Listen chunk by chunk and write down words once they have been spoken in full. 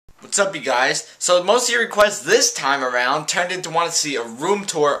What's up, you guys? So most of your requests this time around turned into wanting to see a room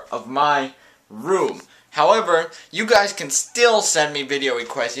tour of my room. However, you guys can still send me video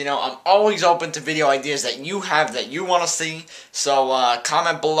requests. You know, I'm always open to video ideas that you have that you want to see. So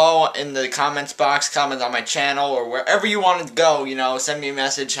comment below in the comments box, comment on my channel, or wherever you want to go. You know, send me a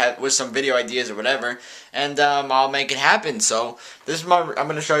message with some video ideas or whatever, and I'll make it happen. So this is I'm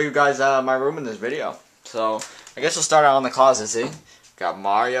going to show you guys my room in this video. So I guess we'll start out in the closet. See, got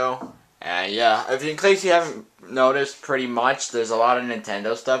Mario. Yeah, in case you haven't noticed, pretty much there's a lot of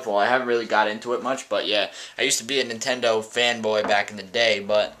Nintendo stuff. Well, I haven't really got into it much, but yeah, I used to be a Nintendo fanboy back in the day.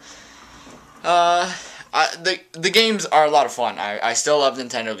 But the games are a lot of fun. I still love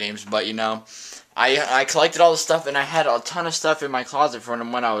Nintendo games, but you know, I collected all the stuff, and I had a ton of stuff in my closet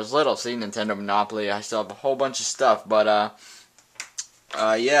from when I was little. See, Nintendo Monopoly. I still have a whole bunch of stuff, but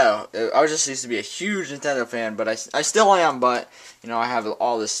yeah, I just used to be a huge Nintendo fan, but I still am, but, you know, I have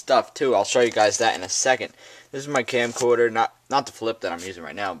all this stuff, too. I'll show you guys that in a second. This is my camcorder, not the flip that I'm using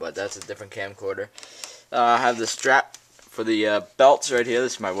right now, but that's a different camcorder. I have the strap for the belts right here.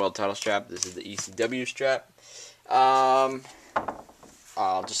 This is my world title strap. This is the ECW strap. I'll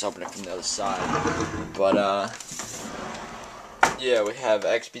just open it from the other side. But, yeah, we have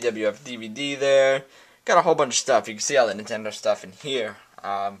XBWF DVD there. Got a whole bunch of stuff. You can see all the Nintendo stuff in here.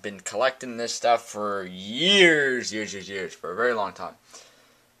 I've been collecting this stuff for years, for a very long time.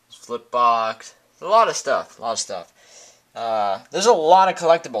 Flip box, a lot of stuff, There's a lot of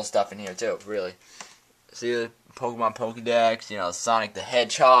collectible stuff in here too, really. See the Pokemon Pokédex, you know, Sonic the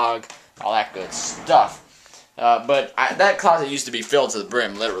Hedgehog, all that good stuff. But that closet used to be filled to the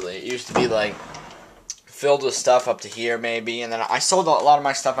brim, literally. It used to be like filled with stuff up to here maybe, and then I sold a lot of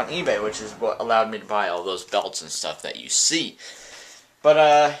my stuff on eBay, which is what allowed me to buy all those belts and stuff that you see.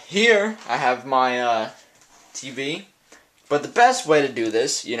 But here I have my TV. But the best way to do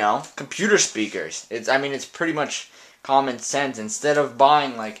this, you know, computer speakers. I mean, it's pretty much common sense. Instead of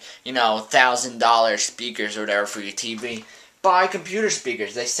buying, like, you know, $1,000 speakers or whatever for your TV, buy computer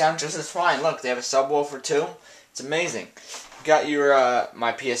speakers. They sound just as fine. Look, they have a subwoofer too. It's amazing. You got your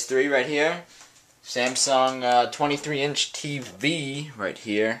my PS3 right here. Samsung 23-inch TV right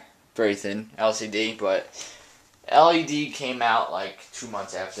here. Very thin LCD, but LED came out like 2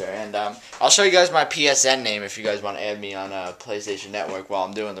 months after. And I'll show you guys my PSN name if you guys want to add me on PlayStation Network while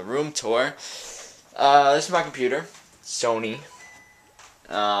I'm doing the room tour. This is my computer, Sony.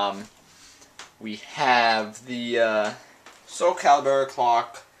 We have the Soul Calibur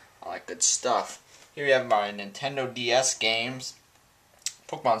clock, all that good stuff. Here we have my Nintendo DS games.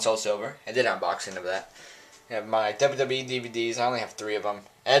 Pokemon Soul Silver. I did an unboxing of that. I have my WWE DVDs. I only have 3 of them.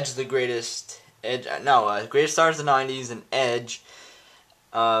 Edge the Greatest. Greatest Stars of the 90s and Edge.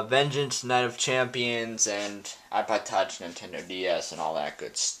 Vengeance, Night of Champions, and iPod Touch, Nintendo DS, and all that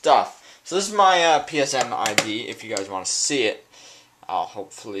good stuff. So this is my PSN ID. If you guys want to see it, I'll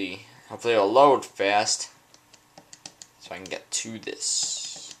hopefully it'll load fast, so I can get to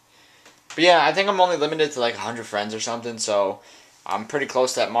this. But yeah, I think I'm only limited to like 100 friends or something. So I'm pretty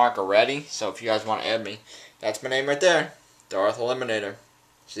close to that mark already, so if you guys want to add me, that's my name right there, Darth Eliminator.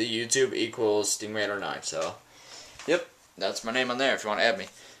 See, YouTube equals Stingray09, so, yep, that's my name on there if you want to add me.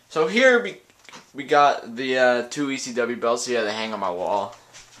 So here we got the 2 ECW belts here that hang on my wall.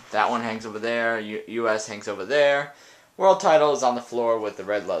 That one hangs over there, US hangs over there. World title is on the floor with the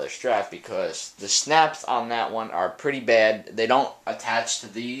red leather strap because the snaps on that one are pretty bad. They don't attach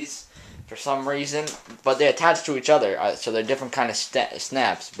to these for some reason, but they attach to each other, so they're different kind of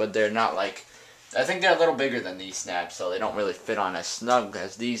snaps, but they're not like, I think they're a little bigger than these snaps, so they don't really fit on as snug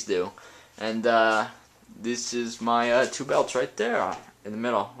as these do. And this is my 2 belts right there in the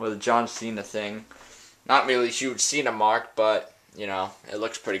middle with a John Cena thing. Not really a huge Cena mark, but you know, it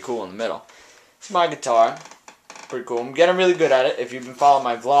looks pretty cool in the middle. It's my guitar, pretty cool. I'm getting really good at it. If you've been following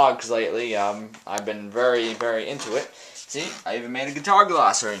my vlogs lately, I've been very into it. See, I even made a guitar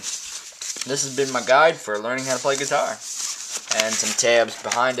glossary. This has been my guide for learning how to play guitar. And some tabs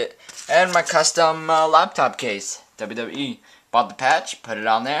behind it. And my custom laptop case, WWE. Bought the patch, put it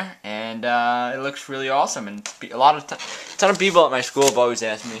on there, and it looks really awesome. And a ton of people at my school have always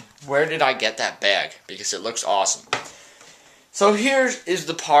asked me, where did I get that bag? Because it looks awesome. So here is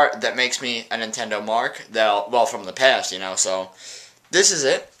the part that makes me a Nintendo mark. Well, from the past, you know. So this is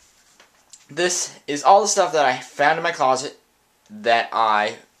it. This is all the stuff that I found in my closet that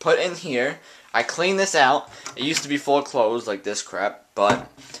I put in here. I cleaned this out. It used to be full of clothes like this crap,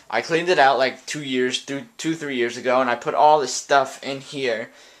 but I cleaned it out like 3 years ago, and I put all this stuff in here,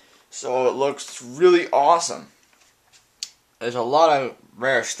 so it looks really awesome. There's a lot of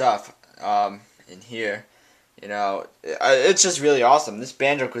rare stuff in here. You know, it's just really awesome. This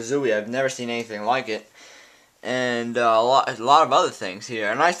Banjo-Kazooie, I've never seen anything like it. And a lot of other things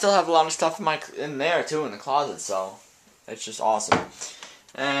here. And I still have a lot of stuff in there too in the closet, so it's just awesome.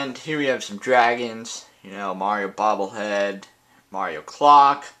 And here we have some dragons, you know, Mario bobblehead, Mario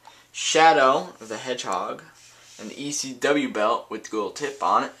clock, Shadow of the Hedgehog, an ECW belt with gold tip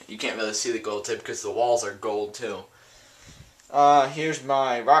on it. You can't really see the gold tip because the walls are gold too. Here's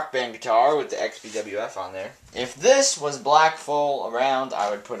my Rock Band guitar with the XBWF on there. If this was black full around, I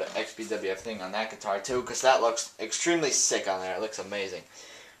would put an XBWF thing on that guitar too, because that looks extremely sick on there. It looks amazing.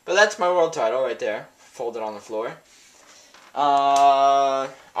 But that's my world title right there, folded on the floor.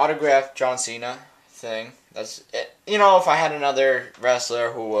 Autographed John Cena thing. That's it. You know, if I had another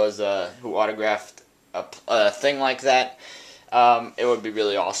wrestler who was who autographed a thing like that, it would be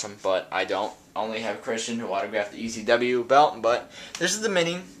really awesome. But I don't. Only have Christian who autographed the ECW belt, but this is the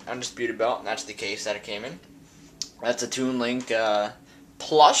mini Undisputed belt, and that's the case that it came in. That's a Toon Link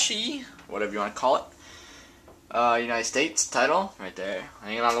plushie, whatever you want to call it. United States title, right there,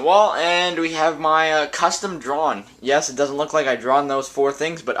 hanging on the wall, and we have my custom drawn. Yes, it doesn't look like I drawn those 4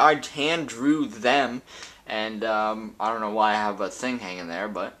 things, but I hand drew them, and I don't know why I have a thing hanging there,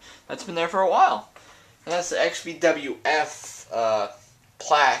 but that's been there for a while. And that's the XBWF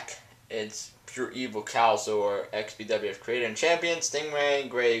plaque. It's Pure Evil Calzor, XBWF Creator and Champion, Stingray,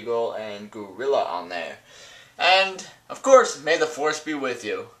 Grey Eagle, and Gorilla on there. And, of course, may the Force be with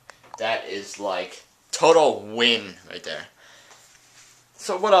you. That is, like, total win right there.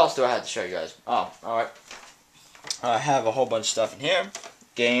 So what else do I have to show you guys? Oh, alright. I have a whole bunch of stuff in here.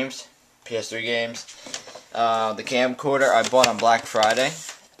 Games, PS3 games. The camcorder I bought on Black Friday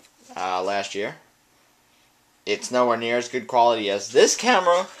last year. It's nowhere near as good quality as this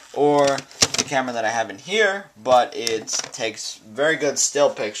camera or the camera that I have in here, but it takes very good still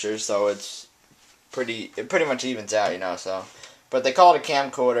pictures, so it pretty much evens out, you know, so. But they call it a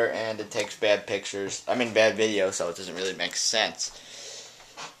camcorder, and it takes bad pictures, bad video, so it doesn't really make sense.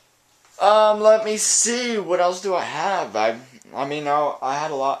 Let me see, what else do I have? I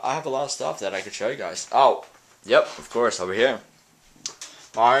have a lot of stuff that I could show you guys. Oh, yep, of course, over here.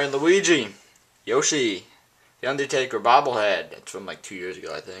 Mario and Luigi, Yoshi, The Undertaker bobblehead. It's from like 2 years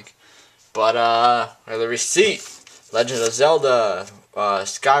ago, I think. But, the receipt. Legend of Zelda,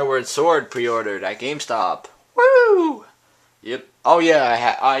 Skyward Sword pre-ordered at GameStop. Woo! Yep. Oh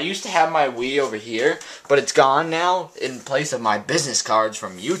yeah, I used to have my Wii over here, but it's gone now in place of my business cards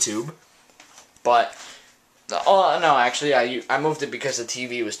from YouTube. But, oh no, actually I moved it because the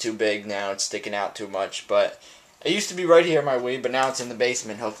TV was too big. Now it's sticking out too much, but it used to be right here, my Wii, but now it's in the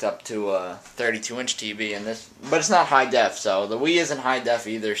basement hooked up to a 32-inch TV, but it's not high def, so the Wii isn't high def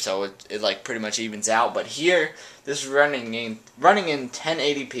either, so it like pretty much evens out. But here, this is running in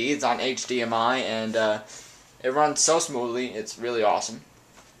 1080p, it's on HDMI, and it runs so smoothly, it's really awesome.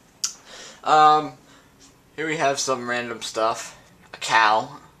 Here we have some random stuff. A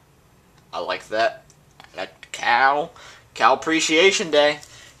cow. I like that. That cow. Cow Appreciation Day.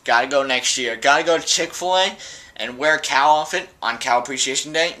 Gotta go next year. Gotta go to Chick-fil-A and wear a cow outfit on Cow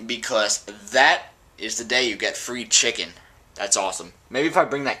Appreciation Day, because that is the day you get free chicken. That's awesome. Maybe if I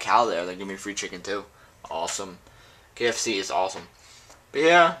bring that cow there, they'll give me free chicken too. Awesome. KFC is awesome. But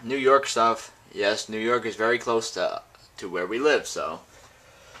yeah, New York stuff. Yes, New York is very close to where we live, so.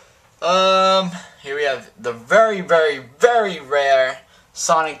 Here we have the very, very, very rare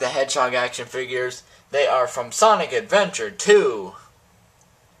Sonic the Hedgehog action figures. They are from Sonic Adventure 2.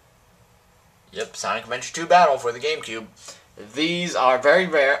 Yep, Sonic Adventure 2 Battle for the GameCube. These are very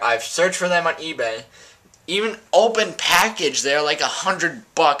rare. I've searched for them on eBay. Even open package, they're like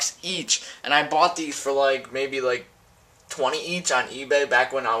 $100 each. And I bought these for like maybe like 20 each on eBay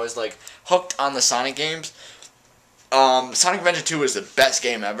back when I was like hooked on the Sonic games. Sonic Adventure 2 is the best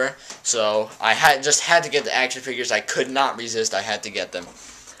game ever. So I just had to get the action figures. I could not resist. I had to get them.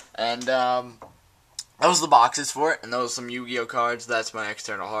 And those are the boxes for it. And those are some Yu-Gi-Oh cards. That's my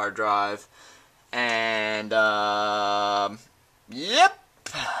external hard drive. And, yep.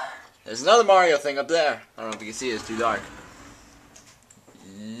 There's another Mario thing up there. I don't know if you can see it, it's too dark.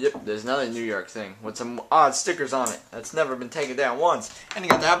 Yep, there's another New York thing with some odd stickers on it. That's never been taken down once. And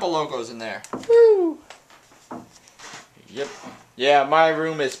you got the Apple logos in there. Woo! Yep. Yeah, my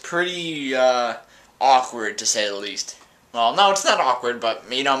room is pretty, awkward, to say the least. Well, no, it's not awkward, but,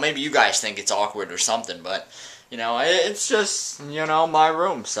 you know, maybe you guys think it's awkward or something, but, you know, it's just, you know, my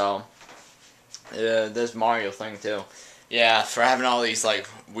room, so. This Mario thing too. Yeah, for having all these like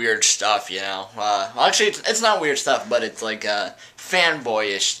weird stuff, you know. Actually, it's not weird stuff, but it's like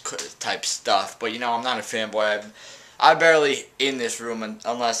fanboyish type stuff. But you know, I'm not a fanboy. I'm barely in this room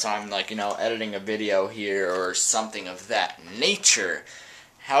unless I'm like, you know, editing a video here or something of that nature.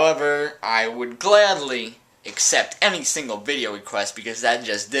 However, I would gladly accept any single video request because that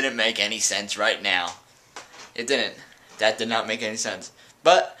just didn't make any sense right now. It didn't. That did not make any sense.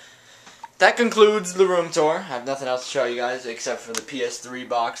 But that concludes the room tour. I have nothing else to show you guys except for the PS3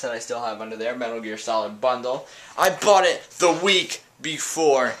 box that I still have under there, Metal Gear Solid bundle. I bought it the week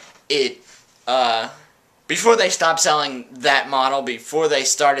before before they stopped selling that model, before they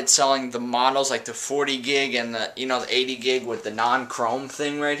started selling the models like the 40 gig and the, you know, the 80 gig with the non-chrome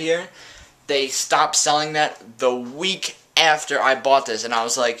thing right here. They stopped selling that the week after I bought this, and I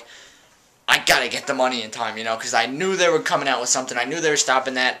was like, I gotta get the money in time, you know, because I knew they were coming out with something. I knew they were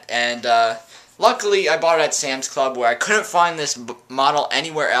stopping that, and luckily I bought it at Sam's Club where I couldn't find this model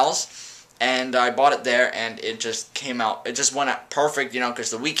anywhere else, and I bought it there, and it just came out. It just went out perfect, you know,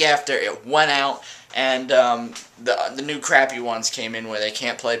 because the week after it went out, and the new crappy ones came in where they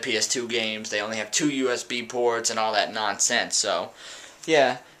can't play PS2 games. They only have 2 USB ports and all that nonsense. So,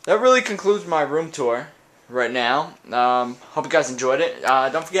 yeah, that really concludes my room tour right now. Hope you guys enjoyed it.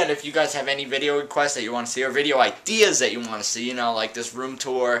 Don't forget, if you guys have any video requests that you want to see or video ideas that you want to see, you know, like this room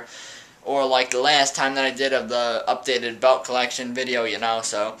tour or like the last time that I did of the updated belt collection video, you know.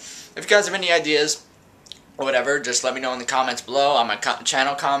 So, if you guys have any ideas or whatever, just let me know in the comments below, on my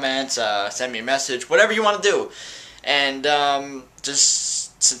channel comments, send me a message, whatever you want to do. And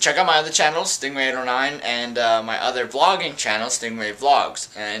just check out my other channels, Stingray809, and my other vlogging channel, Stingray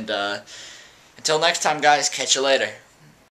Vlogs. And until next time, guys, catch you later.